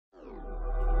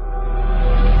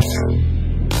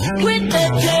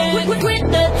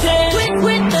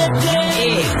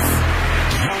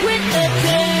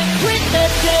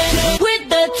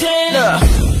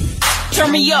Turn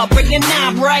me up, break the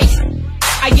knob right.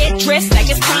 I get dressed like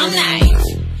it's prom night.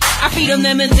 I feed them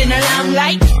lemons in the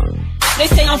limelight. They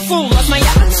say I'm full, lost my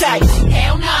appetite.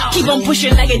 Hell no. Keep on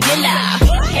pushing like a dealer.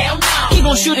 Hell no. Keep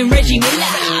on shooting Reggie Miller.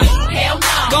 Hell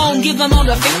no. Go on, give them all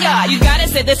the finger. You gotta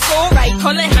set the score right,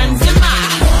 call it hands in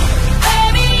my.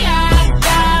 Baby, I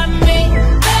got me.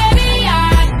 Baby,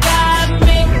 I got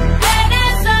me. Yeah,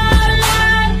 that's all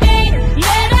I need.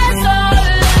 Yeah, that's all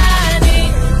I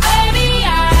need. Baby, I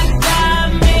got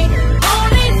me.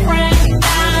 Only friend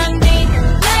I need.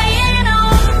 Laying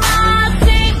on my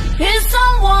team is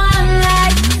someone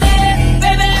like that.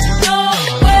 Baby, no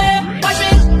way. Watch me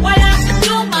while I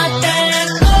do my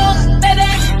dance. Oh, baby,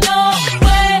 no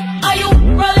way. Are you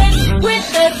rolling with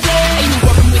the day? Are you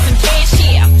working with some cash?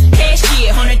 Yeah, cash,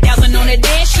 yeah. 100,000 on the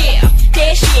dash, yeah.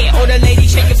 Dash, yeah. All the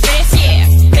ladies shake it fast, yeah.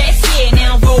 Fast, yeah.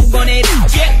 Now Vogue on it.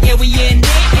 Yeah, yeah, we in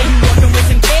there. Are you working with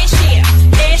some cash? Yeah,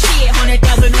 cash, yeah.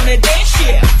 100,000 on the dash,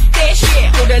 yeah. Dash,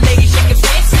 yeah. All the ladies shake it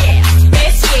fast, yeah.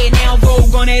 Fast, yeah. Now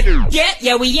Vogue on it. Yeah,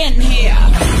 yeah, we in here.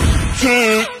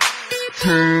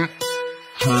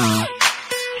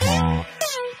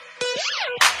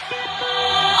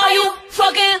 Are you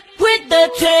fucking with the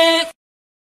tech?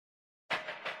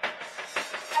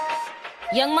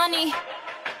 Young Money.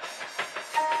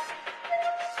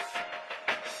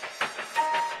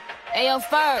 Ayo,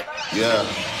 Ferg. Yeah.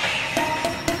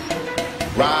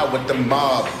 Ride with the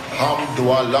mob,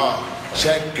 Alhamdulillah.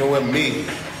 Check in with me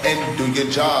and do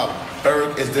your job.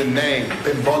 Berg is the name,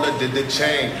 Ben Baller did the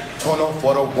chain. Tono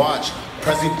for the watch,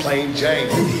 Prezi plain Jane.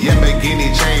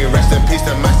 Yamagini chain, rest in peace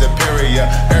to my superior.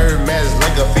 Hermes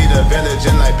Linker feed a village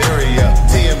in Liberia.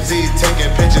 TMZ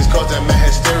taking pictures causing my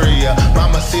hysteria.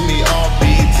 Mama see me all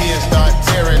BET and start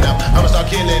tearing up. I'ma start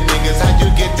killing niggas, how you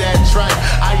get that tripe?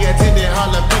 I attended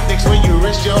Harlem picnics when you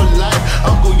risk your life.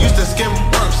 Uncle used to skim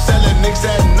work, selling nicks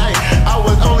at night. I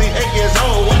was only 8 years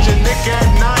old, watching Nick at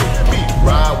night. We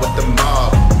ride with the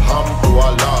mob,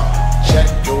 Alhamdulillah. Check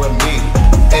you and me,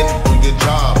 and do your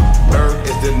job. Berg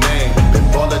is the name, Ben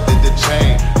Baller did the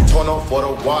chain. Tono for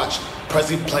the watch,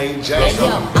 Prezi plain Jane. Hey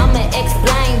yo, I'ma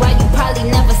explain why you probably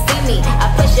never see me.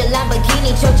 I push a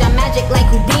Lamborghini, choke your magic like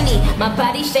Houdini. My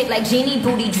body shaped like genie,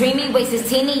 booty dreamy, waist is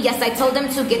teeny. Yes, I told him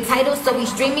to get titles, so he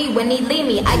stream me when he leave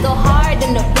me. I go hard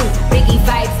in the booth, Biggie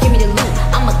vibes, give me the loot.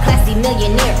 I'm a classy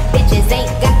millionaire, bitches ain't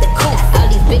got the coupe. All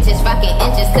these bitches rockin'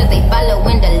 inches cause they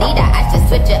followin' the leader. I should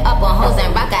switch it up on hoes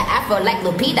and rock a afro like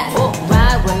Lupita. Oh,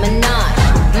 ride with Minaj,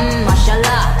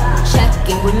 mashallah. Check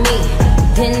in with me,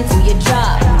 then do your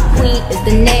job. Queen is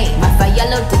the name, my fire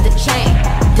yellow did the chain.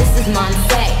 This is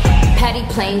Monse, Patty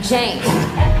plain Jane.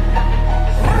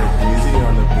 Easy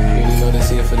on the beat. You know this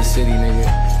here for the city, nigga.